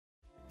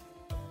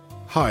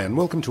Hi and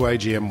welcome to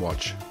AGM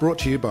Watch, brought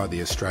to you by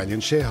the Australian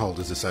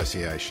Shareholders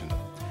Association.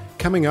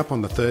 Coming up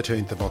on the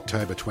 13th of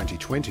October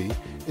 2020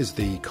 is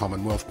the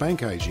Commonwealth Bank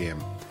AGM.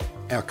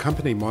 Our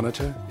company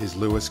monitor is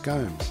Lewis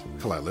Gomes.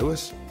 Hello,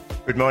 Lewis.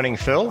 Good morning,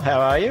 Phil. How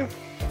are you?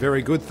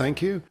 Very good,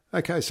 thank you.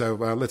 Okay, so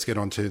let's get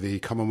on to the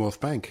Commonwealth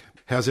Bank.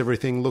 How's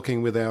everything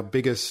looking with our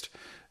biggest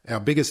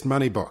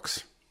money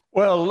box?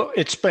 Well,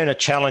 it's been a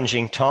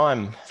challenging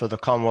time for the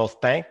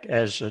Commonwealth Bank,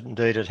 as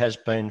indeed it has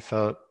been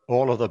for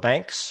all of the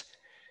banks.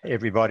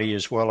 Everybody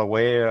is well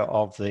aware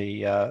of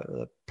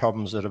the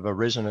problems that have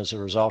arisen as a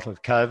result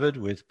of COVID,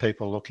 with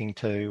people looking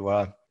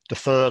to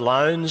defer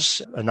loans,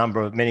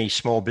 many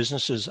small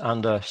businesses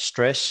under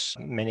stress,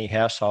 many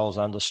households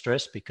under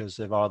stress because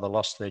they've either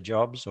lost their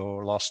jobs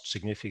or lost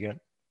significant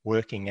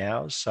working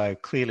hours. So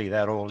clearly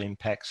that all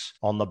impacts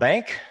on the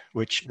bank,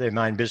 which their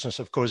main business,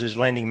 of course, is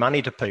lending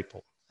money to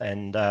people.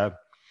 And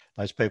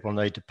those people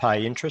need to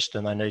pay interest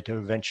and they need to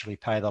eventually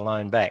pay the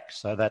loan back.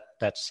 So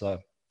that's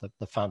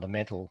the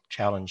fundamental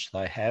challenge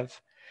they have.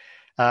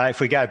 If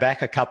we go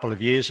back a couple of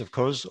years, of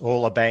course,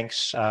 all the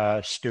banks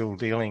are still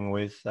dealing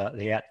with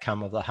the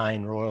outcome of the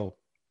Hayne Royal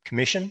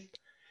Commission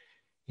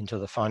into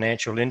the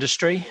financial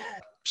industry.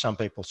 Some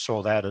people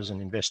saw that as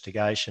an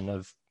investigation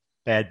of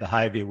bad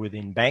behaviour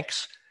within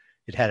banks.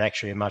 It had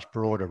actually a much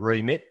broader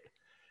remit.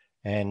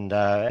 And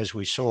as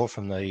we saw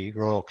from the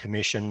Royal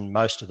Commission,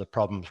 most of the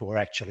problems were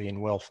actually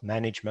in wealth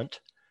management,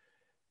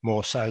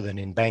 more so than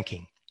in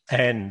banking.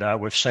 And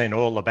we've seen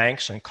all the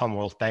banks, and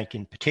Commonwealth Bank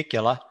in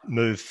particular,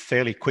 move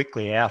fairly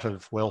quickly out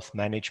of wealth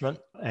management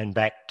and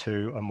back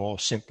to a more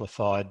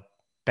simplified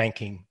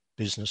banking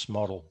business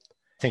model.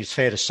 I think it's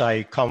fair to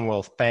say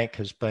Commonwealth Bank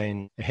has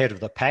been ahead of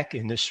the pack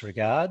in this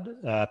regard.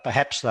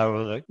 Perhaps they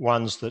were the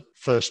ones that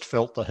first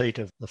felt the heat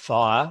of the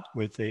fire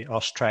with the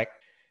AUSTRAC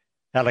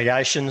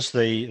allegations,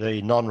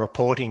 the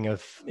non-reporting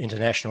of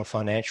international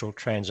financial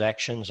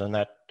transactions, and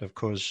that, of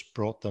course,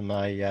 brought them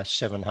a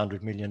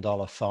 $700 million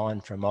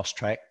fine from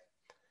AUSTRAC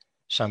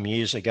some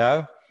years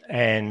ago.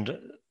 And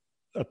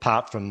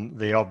apart from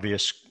the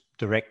obvious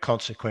direct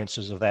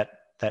consequences of that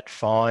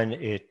fine,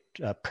 it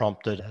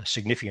prompted a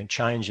significant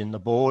change in the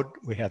board.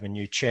 We have a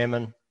new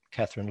chairman,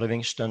 Catherine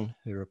Livingstone,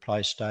 who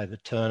replaced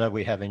David Turner.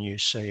 We have a new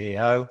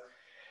CEO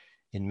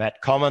in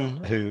Matt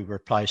Comyn, who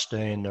replaced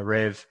Ian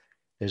Narev.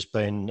 There's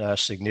been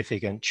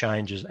significant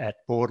changes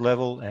at board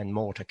level and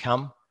more to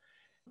come.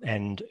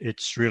 And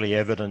it's really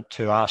evident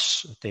to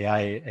us at the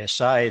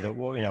ASA that,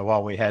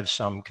 while we have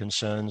some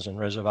concerns and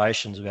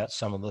reservations about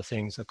some of the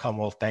things the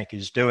Commonwealth Bank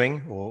is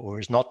doing or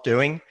is not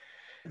doing,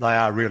 they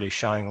are really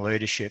showing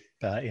leadership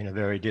in a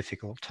very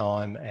difficult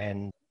time,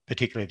 and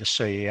particularly the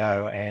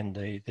CEO and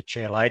the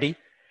chair lady,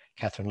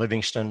 Catherine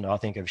Livingstone, I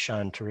think have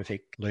shown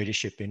terrific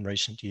leadership in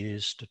recent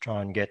years to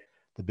try and get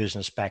the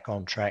business back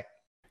on track.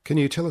 Can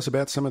you tell us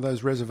about some of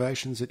those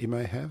reservations that you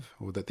may have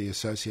or that the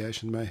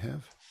association may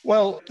have?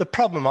 Well, the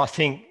problem, I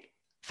think,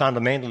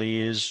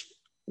 fundamentally is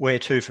where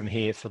to from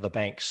here for the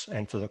banks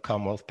and for the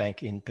Commonwealth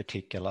Bank in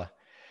particular.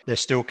 They're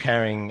still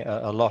carrying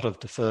a lot of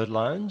deferred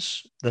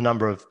loans. The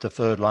number of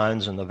deferred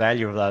loans and the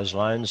value of those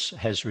loans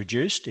has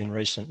reduced in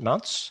recent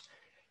months,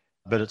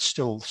 but it's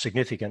still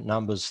significant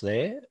numbers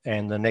there.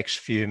 And the next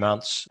few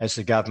months, as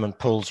the government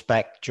pulls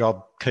back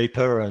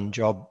JobKeeper and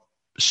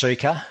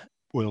JobSeeker,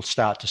 we'll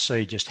start to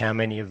see just how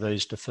many of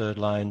these deferred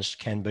loans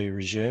can be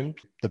resumed.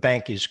 The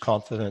bank is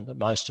confident that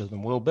most of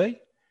them will be,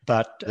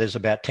 but there's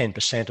about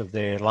 10% of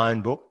their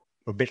loan book,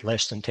 a bit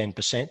less than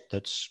 10%,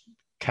 that's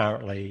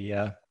currently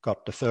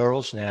got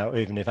deferrals. Now,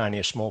 even if only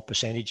a small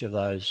percentage of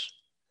those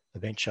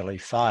eventually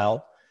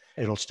fail,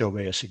 it'll still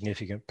be a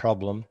significant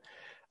problem.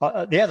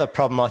 The other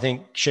problem I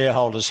think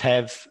shareholders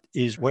have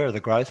is, where are the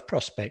growth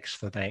prospects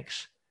for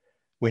banks?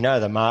 We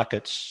know the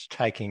market's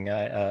taking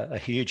a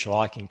huge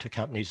liking to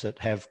companies that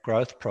have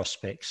growth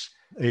prospects,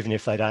 even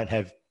if they don't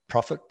have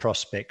profit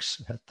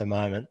prospects at the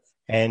moment.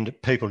 And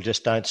people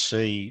just don't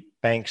see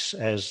banks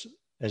as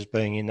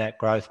being in that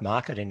growth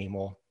market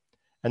anymore.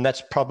 And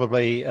that's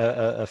probably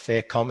a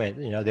fair comment.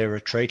 They're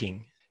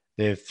retreating.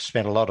 They've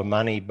spent a lot of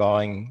money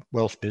buying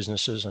wealth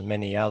businesses and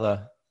many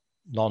other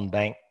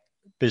non-bank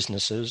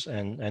businesses,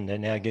 and they're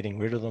now getting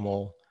rid of them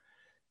all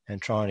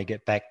and trying to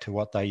get back to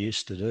what they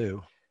used to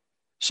do.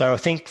 So I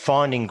think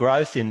finding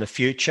growth in the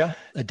future,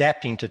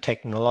 adapting to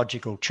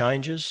technological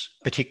changes,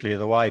 particularly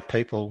the way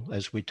people,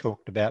 as we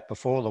talked about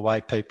before, the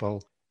way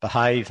people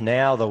behave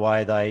now, the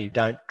way they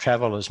don't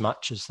travel as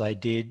much as they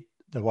did,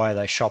 the way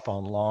they shop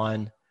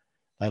online,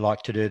 they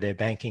like to do their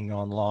banking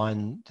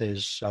online.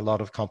 There's a lot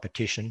of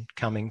competition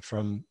coming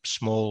from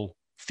small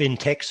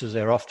fintechs, as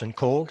they're often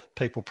called,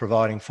 people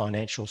providing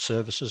financial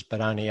services,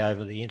 but only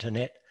over the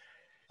internet.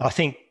 I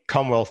think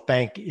Commonwealth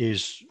Bank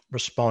is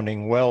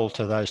responding well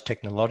to those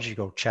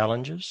technological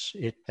challenges.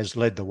 It has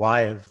led the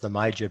way of the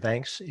major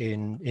banks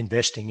in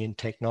investing in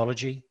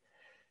technology.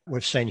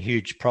 We've seen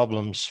huge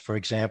problems, for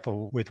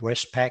example, with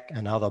Westpac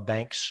and other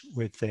banks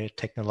with their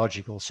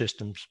technological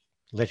systems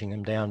letting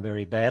them down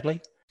very badly.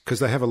 Because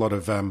they have a lot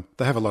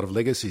of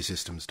legacy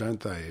systems,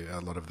 don't they?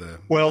 A lot of the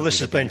this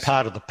has been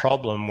part of the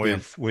problem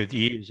with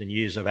years and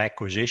years of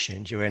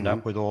acquisitions. You end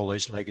up with all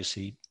these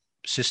legacy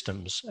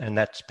systems, and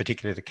that's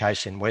particularly the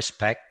case in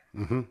Westpac.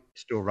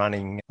 Still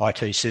running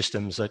IT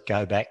systems that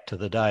go back to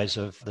the days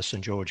of the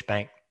St George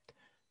Bank.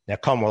 Now,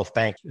 Commonwealth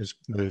Bank has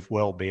moved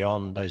well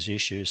beyond those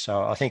issues,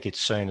 so I think it's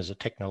seen as a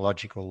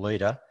technological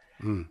leader.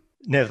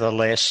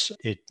 Nevertheless,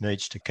 it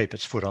needs to keep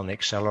its foot on the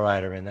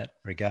accelerator in that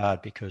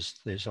regard because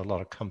there's a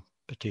lot of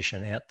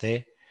competition out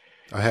there.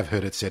 I have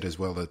heard it said as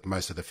well that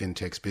most of the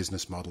fintech's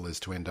business model is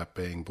to end up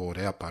being bought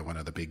out by one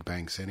of the big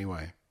banks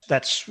anyway.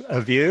 That's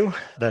a view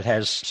that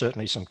has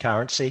certainly some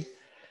currency.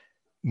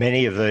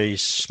 Many of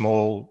these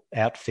small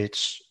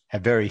outfits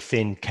have very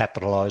thin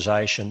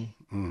capitalisation,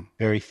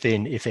 very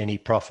thin, if any,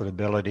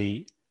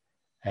 profitability,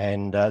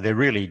 and they're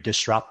really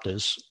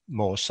disruptors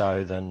more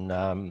so than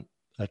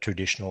a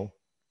traditional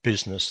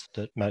business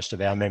that most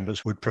of our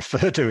members would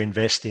prefer to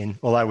invest in,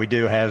 although we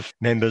do have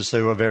members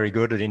who are very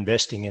good at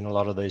investing in a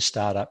lot of these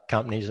startup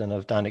companies and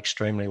have done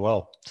extremely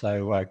well.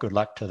 So good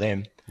luck to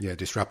them. Yeah,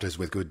 disruptors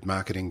with good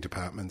marketing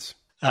departments.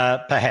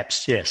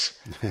 Perhaps, yes.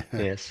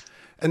 Yes.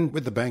 And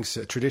with the banks,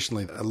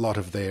 traditionally, a lot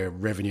of their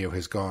revenue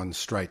has gone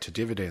straight to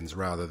dividends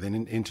rather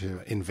than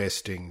into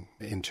investing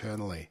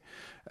internally.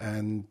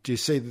 And do you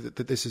see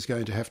that this is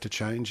going to have to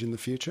change in the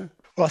future?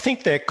 Well, I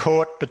think they're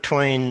caught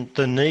between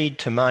the need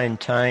to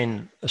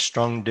maintain a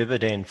strong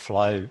dividend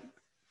flow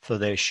for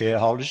their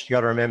shareholders. You've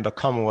got to remember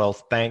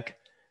Commonwealth Bank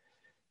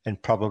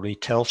and probably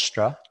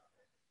Telstra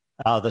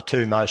are the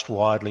two most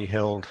widely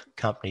held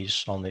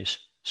companies on this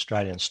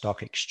Australian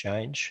Stock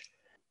Exchange.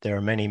 There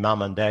are many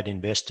mum and dad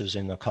investors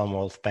in the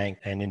Commonwealth Bank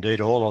and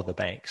indeed all of the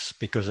banks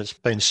because it's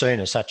been seen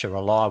as such a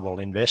reliable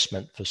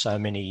investment for so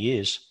many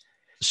years.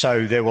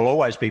 So there will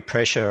always be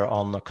pressure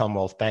on the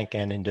Commonwealth Bank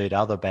and indeed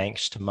other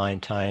banks to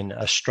maintain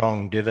a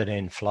strong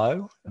dividend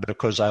flow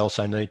because they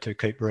also need to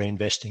keep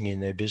reinvesting in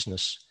their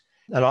business.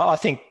 And I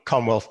think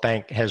Commonwealth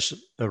Bank has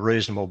a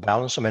reasonable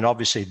balance. I mean,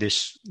 obviously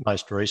this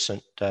most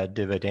recent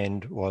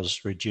dividend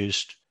was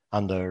reduced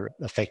under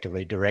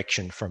effectively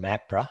direction from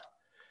APRA.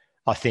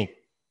 I think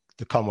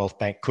the Commonwealth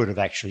Bank could have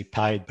actually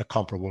paid a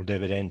comparable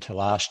dividend to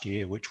last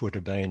year, which would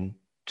have been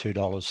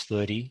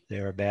 $2.30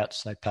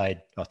 thereabouts. They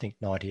paid, I think,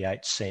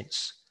 98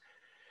 cents.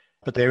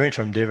 But their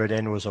interim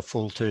dividend was a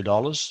full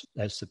 $2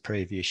 as the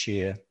previous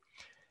year.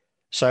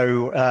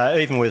 So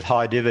even with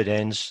high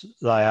dividends,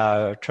 they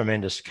are a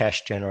tremendous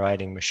cash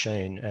generating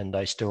machine and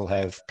they still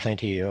have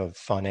plenty of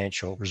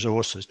financial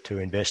resources to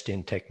invest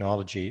in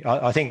technology.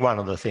 I think one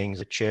of the things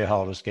that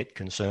shareholders get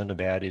concerned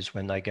about is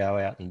when they go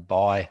out and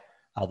buy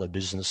other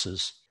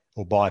businesses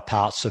or buy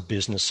parts of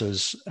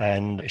businesses,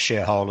 and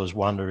shareholders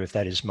wonder if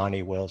that is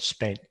money well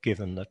spent,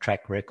 given the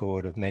track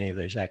record of many of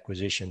these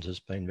acquisitions has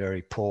been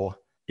very poor.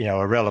 You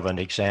know, a relevant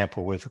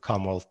example with the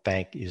Commonwealth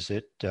Bank is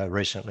it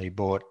recently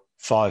bought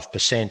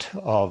 5%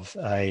 of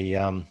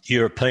a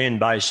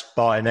European-based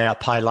buy now,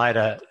 pay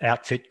later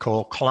outfit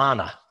called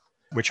Klarna,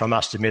 which I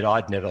must admit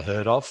I'd never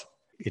heard of.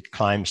 It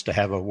claims to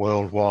have a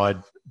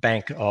worldwide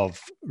bank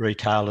of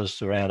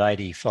retailers, around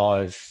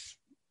 85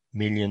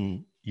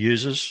 million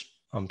users,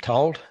 I'm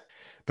told.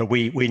 But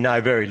we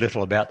know very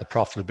little about the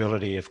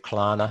profitability of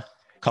Klarna.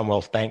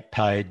 Commonwealth Bank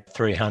paid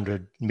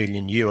 $300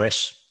 million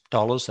US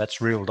dollars, that's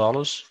real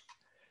dollars,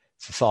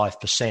 for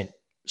 5%.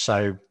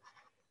 So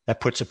that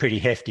puts a pretty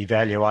hefty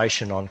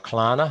valuation on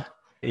Klarna.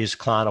 Is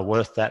Klarna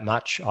worth that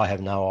much? I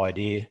have no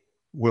idea.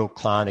 Will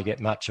Klarna get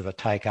much of a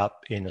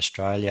take-up in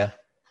Australia?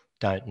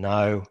 Don't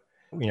know.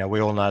 You know, we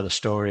all know the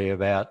story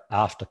about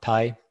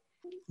Afterpay,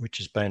 which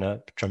has been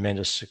a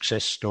tremendous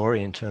success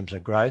story in terms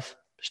of growth.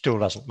 Still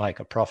doesn't make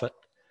a profit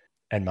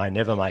and may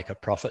never make a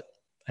profit.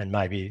 And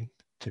maybe,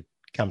 to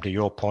come to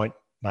your point,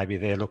 maybe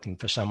they're looking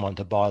for someone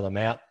to buy them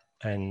out.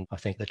 And I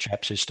think the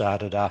chaps who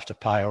started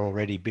Afterpay are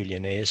already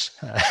billionaires.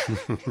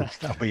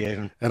 They'll be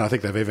even. And I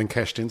think they've even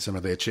cashed in some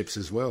of their chips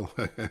as well,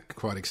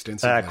 quite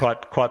extensively.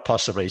 Quite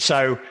possibly.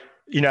 So,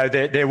 you know,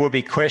 there will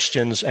be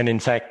questions. And in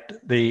fact,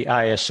 the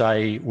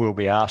ASA will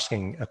be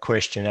asking a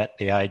question at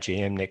the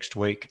AGM next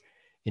week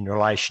in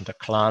relation to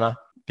Klarna,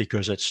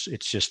 because it's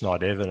just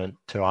not evident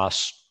to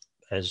us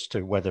as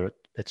to whether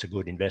it's a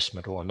good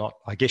investment or not.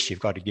 I guess you've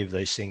got to give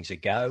these things a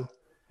go.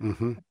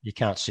 Mm-hmm. You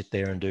can't sit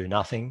there and do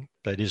nothing,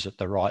 but is it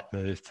the right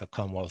move for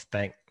Commonwealth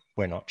Bank?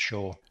 We're not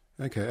sure.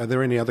 Okay. Are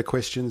there any other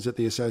questions that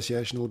the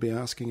association will be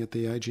asking at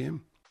the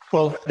AGM?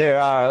 Well, there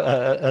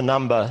are a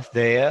number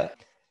there.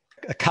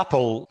 A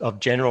couple of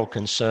general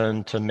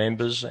concern to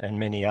members and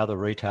many other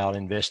retail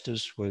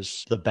investors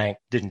was the bank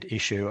didn't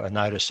issue a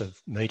notice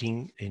of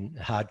meeting in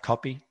hard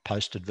copy,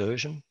 posted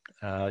version.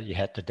 You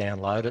had to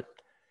download it.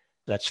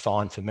 That's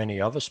fine for many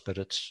of us, but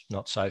it's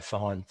not so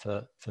fine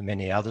for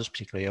many others,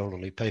 particularly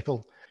elderly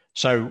people.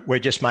 So we're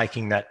just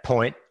making that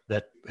point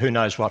that who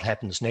knows what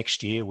happens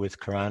next year with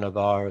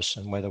coronavirus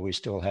and whether we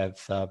still have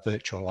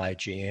virtual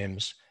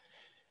AGMs.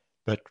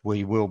 But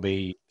we will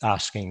be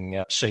asking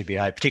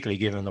CBA, particularly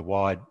given the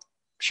wide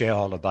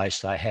shareholder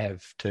base they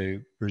have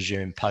to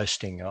resume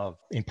posting of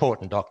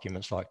important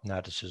documents like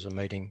notices of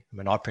meeting. I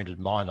mean, I printed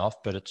mine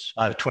off, but it's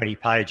over 20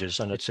 pages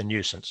and it's a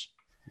nuisance.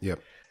 Yep.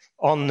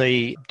 On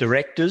the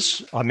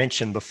directors, I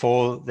mentioned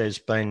before, there's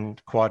been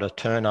quite a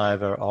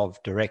turnover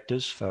of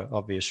directors for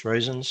obvious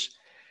reasons.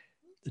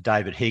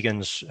 David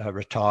Higgins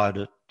retired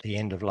at the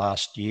end of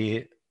last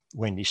year.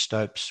 Wendy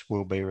Stopes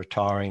will be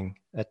retiring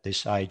at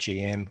this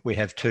AGM. We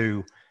have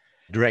two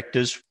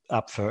directors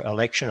up for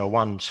election, or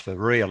one's for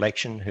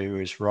re-election, who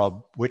is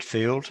Rob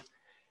Whitfield.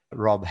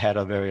 Rob had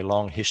a very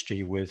long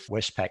history with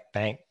Westpac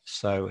Bank,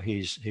 so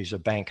he's a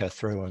banker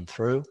through and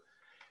through.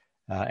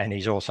 And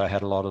he's also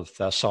had a lot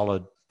of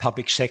solid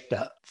public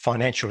sector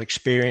financial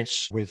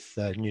experience with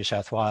New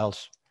South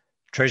Wales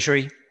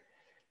Treasury.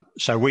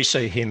 So we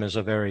see him as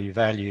a very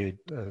valued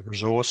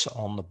resource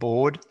on the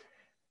board.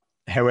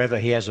 However,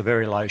 he has a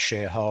very low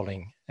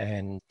shareholding,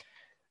 and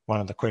one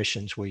of the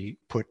questions we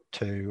put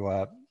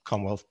to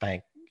Commonwealth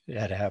Bank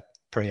at our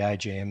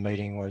pre-AGM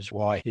meeting was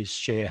why his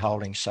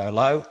shareholding so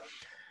low.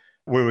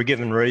 We were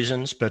given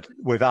reasons, but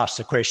we've asked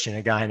the question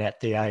again at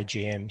the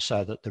AGM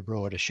so that the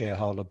broader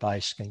shareholder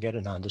base can get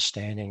an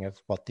understanding of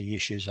what the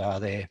issues are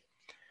there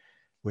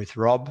with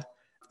Rob.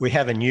 We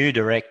have a new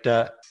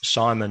director,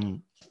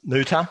 Simon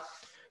Mutter,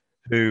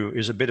 who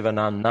is a bit of an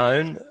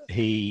unknown.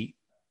 He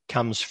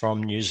comes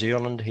from New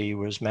Zealand. He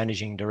was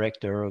managing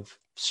director of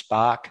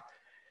Spark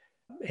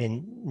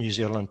in New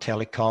Zealand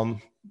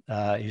Telecom.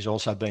 He's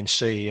also been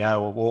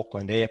CEO of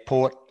Auckland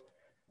Airport.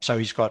 So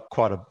he's got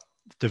quite a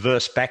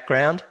diverse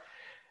background.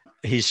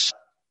 He's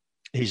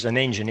an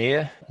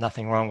engineer,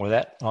 nothing wrong with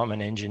that. I'm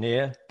an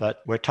engineer, but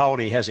we're told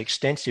he has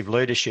extensive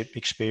leadership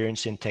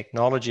experience in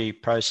technology,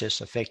 process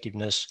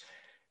effectiveness,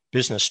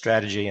 business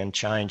strategy and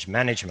change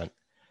management.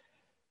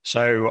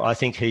 So I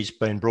think he's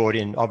been brought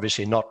in,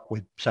 obviously not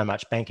with so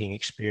much banking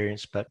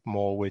experience, but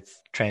more with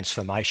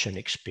transformation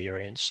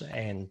experience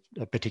and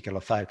a particular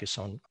focus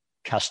on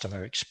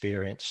customer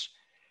experience.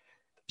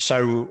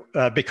 So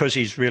because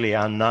he's really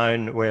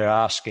unknown, we're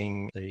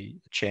asking the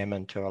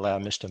chairman to allow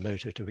Mr.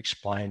 Mutter to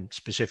explain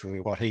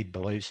specifically what he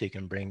believes he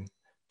can bring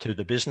to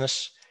the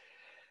business.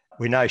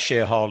 We know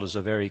shareholders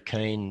are very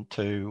keen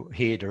to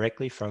hear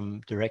directly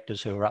from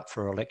directors who are up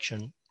for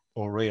election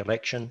or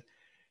re-election.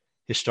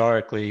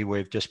 Historically,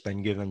 we've just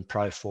been given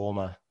pro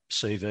forma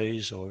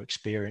CVs or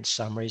experience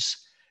summaries,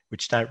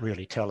 which don't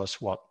really tell us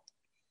what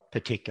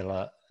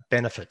particular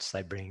benefits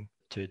they bring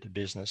to the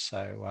business.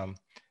 So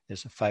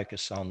there's a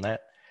focus on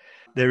that.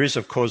 There is,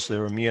 of course, the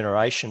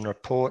remuneration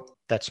report.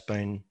 That's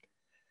been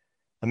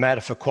a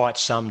matter for quite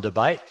some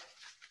debate.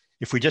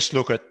 If we just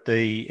look at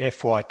the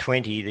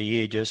FY20, the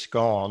year just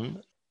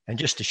gone, and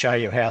just to show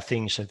you how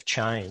things have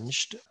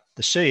changed,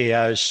 the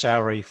CEO's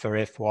salary for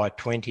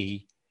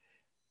FY20,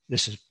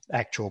 this is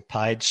actual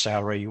paid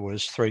salary,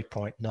 was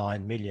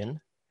 3.9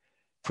 million.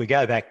 If we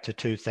go back to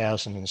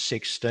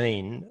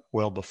 2016,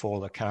 well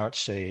before the current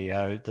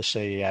CEO, the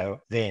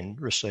CEO then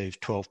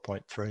received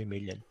 12.3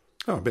 million.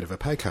 Oh, a bit of a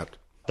pay cut.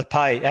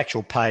 The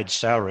actual paid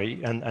salary,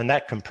 and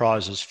that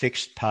comprises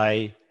fixed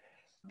pay,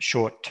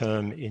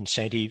 short-term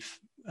incentive,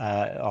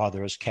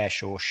 either as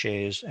cash or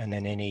shares, and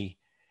then any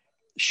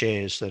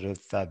shares that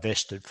have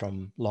vested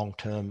from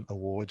long-term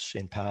awards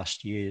in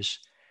past years.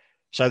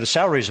 So the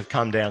salaries have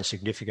come down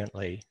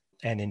significantly,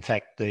 and in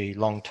fact the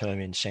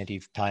long-term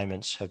incentive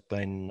payments have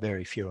been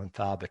very few and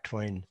far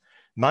between,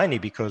 mainly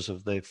because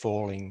of the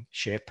falling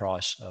share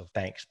price of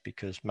banks,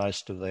 because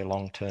most of their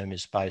long-term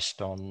is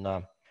based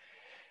on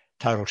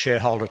total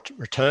shareholder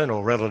return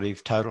or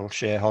relative total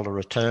shareholder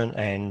return,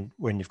 and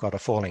when you've got a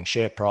falling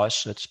share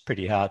price, it's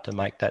pretty hard to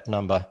make that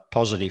number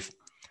positive.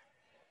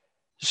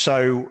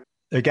 So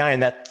again,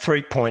 that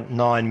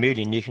 3.9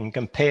 million, you can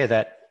compare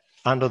that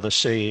under the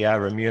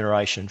CEO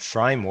remuneration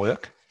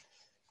framework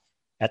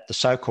at the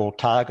so-called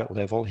target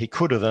level. He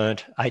could have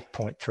earned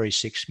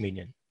 8.36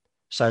 million.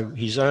 So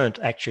he's earned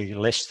actually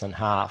less than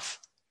half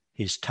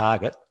his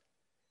target.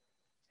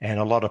 And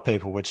a lot of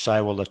people would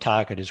say, well, the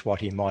target is what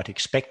he might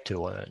expect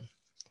to earn.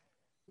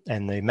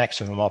 And the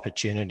maximum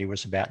opportunity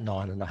was about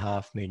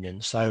 9.5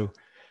 million. So,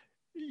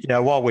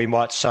 while we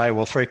might say,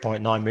 well,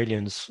 3.9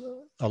 million's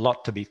a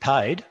lot to be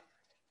paid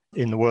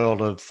in the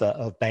world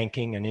of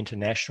banking and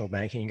international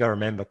banking, you've got to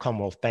remember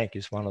Commonwealth Bank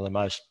is one of the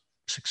most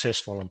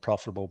successful and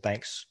profitable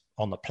banks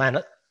on the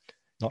planet,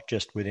 not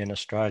just within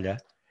Australia.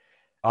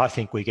 I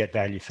think we get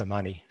value for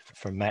money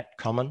from Matt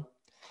Comyn.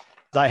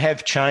 They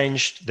have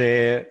changed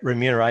their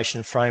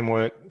remuneration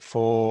framework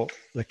for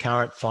the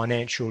current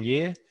financial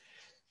year,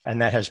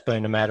 and that has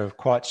been a matter of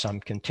quite some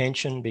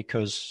contention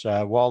because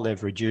while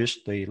they've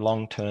reduced the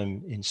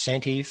long-term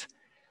incentive,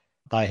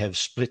 they have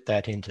split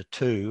that into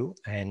two,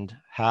 and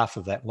half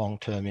of that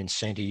long-term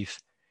incentive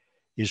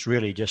is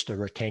really just a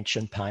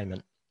retention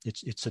payment.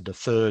 It's a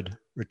deferred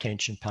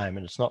retention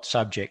payment. It's not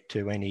subject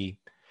to any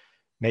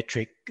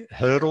metric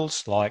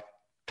hurdles like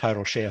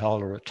total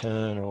shareholder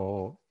return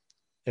or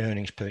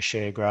earnings per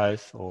share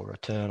growth or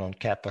return on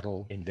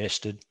capital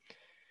invested.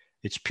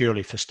 It's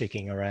purely for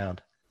sticking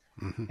around.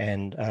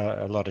 And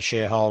a lot of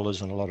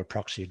shareholders and a lot of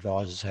proxy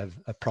advisors have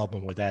a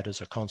problem with that as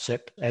a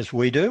concept, as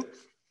we do.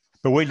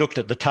 But we looked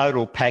at the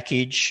total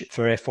package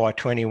for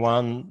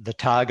FY21. The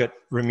target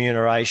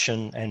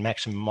remuneration and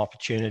maximum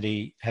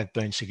opportunity have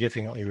been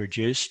significantly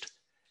reduced.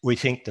 We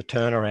think the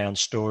turnaround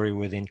story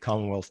within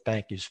Commonwealth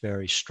Bank is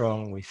very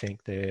strong. We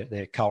think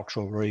their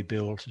cultural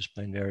rebuild has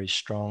been very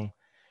strong.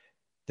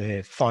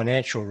 Their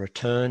financial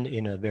return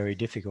in a very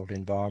difficult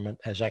environment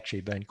has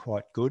actually been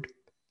quite good.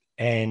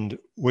 And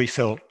we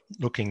felt,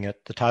 looking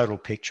at the total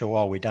picture,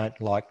 while we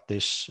don't like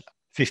this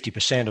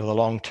 50% of the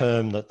long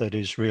term that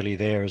is really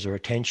there as a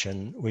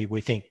retention, we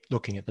think,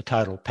 looking at the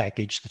total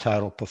package, the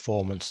total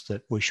performance,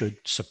 that we should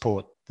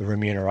support the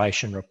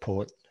remuneration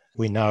report.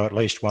 We know at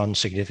least one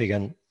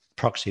significant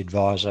proxy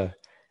advisor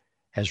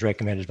has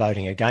recommended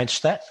voting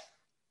against that.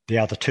 The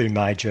other two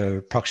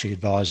major proxy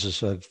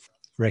advisors are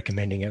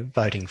recommending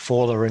voting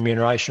for the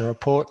remuneration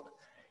report.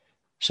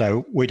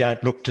 So we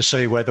don't look to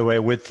see whether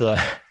we're with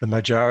the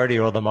majority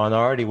or the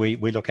minority. We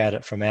look at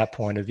it from our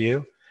point of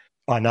view.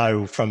 I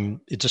know from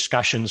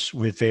discussions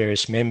with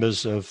various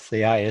members of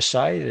the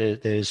ASA,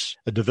 there's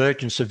a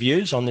divergence of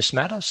views on this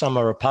matter. Some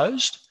are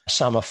opposed,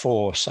 some are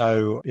for.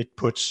 So it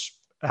puts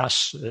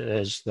us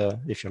as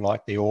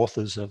the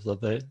authors of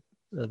the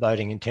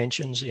voting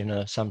intentions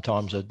in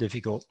sometimes a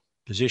difficult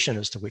position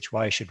as to which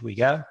way should we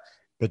go.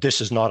 But this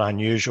is not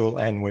unusual,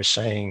 and we're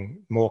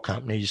seeing more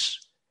companies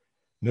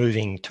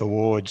moving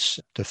towards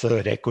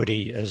deferred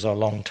equity as a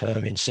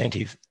long-term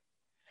incentive.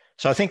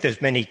 So I think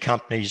there's many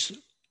companies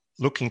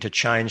looking to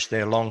change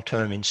their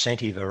long-term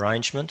incentive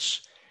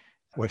arrangements.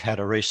 We've had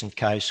a recent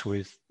case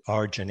with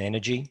Origin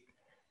Energy,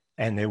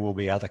 and there will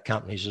be other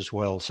companies as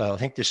well. So I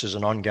think this is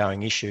an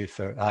ongoing issue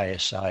for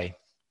ASA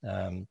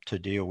to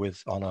deal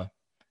with on a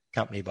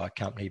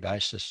company-by-company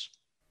basis.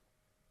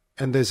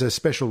 And there's a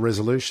special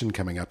resolution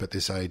coming up at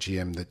this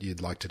AGM that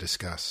you'd like to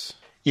discuss.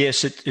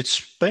 Yes,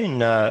 it's been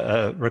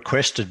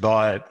requested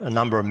by a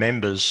number of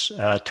members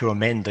to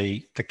amend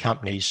the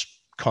company's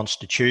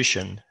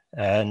constitution.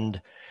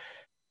 And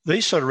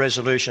these sort of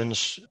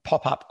resolutions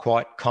pop up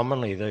quite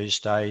commonly these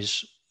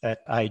days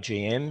at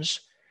AGMs.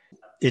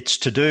 It's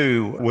to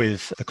do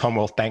with the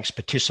Commonwealth Bank's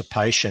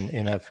participation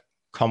in a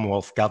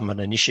Commonwealth Government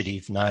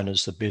initiative known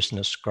as the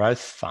Business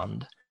Growth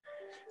Fund,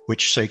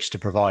 which seeks to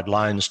provide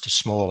loans to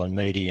small and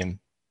medium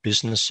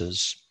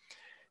businesses.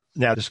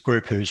 Now, this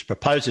group who's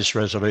proposed this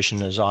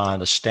resolution, as I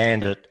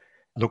understand it,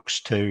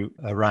 looks to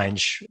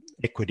arrange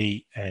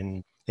equity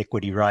and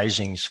equity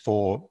raisings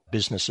for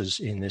businesses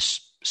in this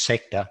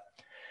sector.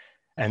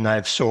 And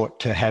they've sought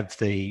to have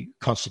the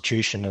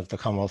constitution of the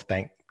Commonwealth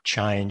Bank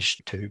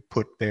changed to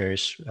put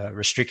various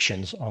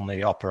restrictions on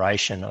the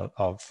operation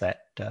of that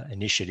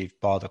initiative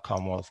by the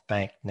Commonwealth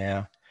Bank.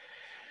 Now,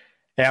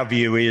 our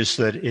view is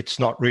that it's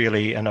not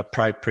really an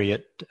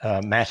appropriate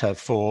matter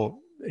for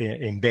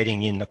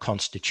embedding in the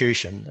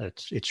constitution.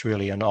 It's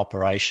really an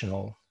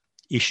operational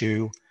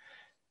issue,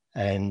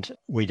 and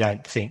we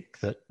don't think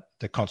that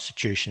the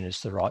constitution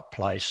is the right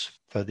place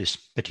for this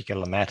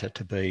particular matter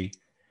to be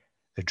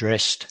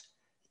addressed.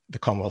 The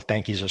Commonwealth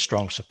Bank is a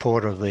strong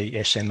supporter of the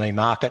SME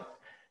market,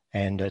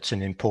 and it's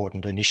an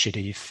important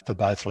initiative for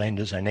both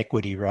lenders and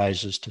equity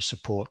raisers to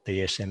support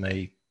the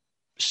SME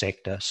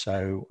sector.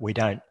 So we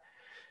don't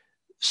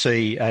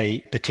see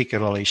a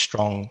particularly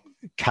strong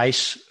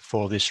case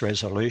for this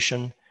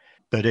resolution,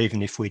 but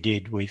even if we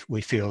did,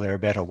 we feel there are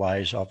better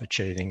ways of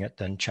achieving it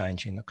than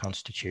changing the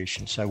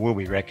constitution. So we'll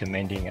be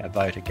recommending a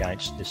vote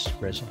against this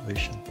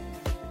resolution.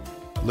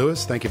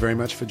 Lewis, thank you very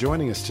much for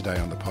joining us today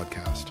on the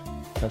podcast.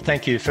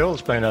 Thank you, Phil.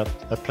 It's been a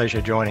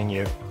pleasure joining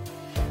you.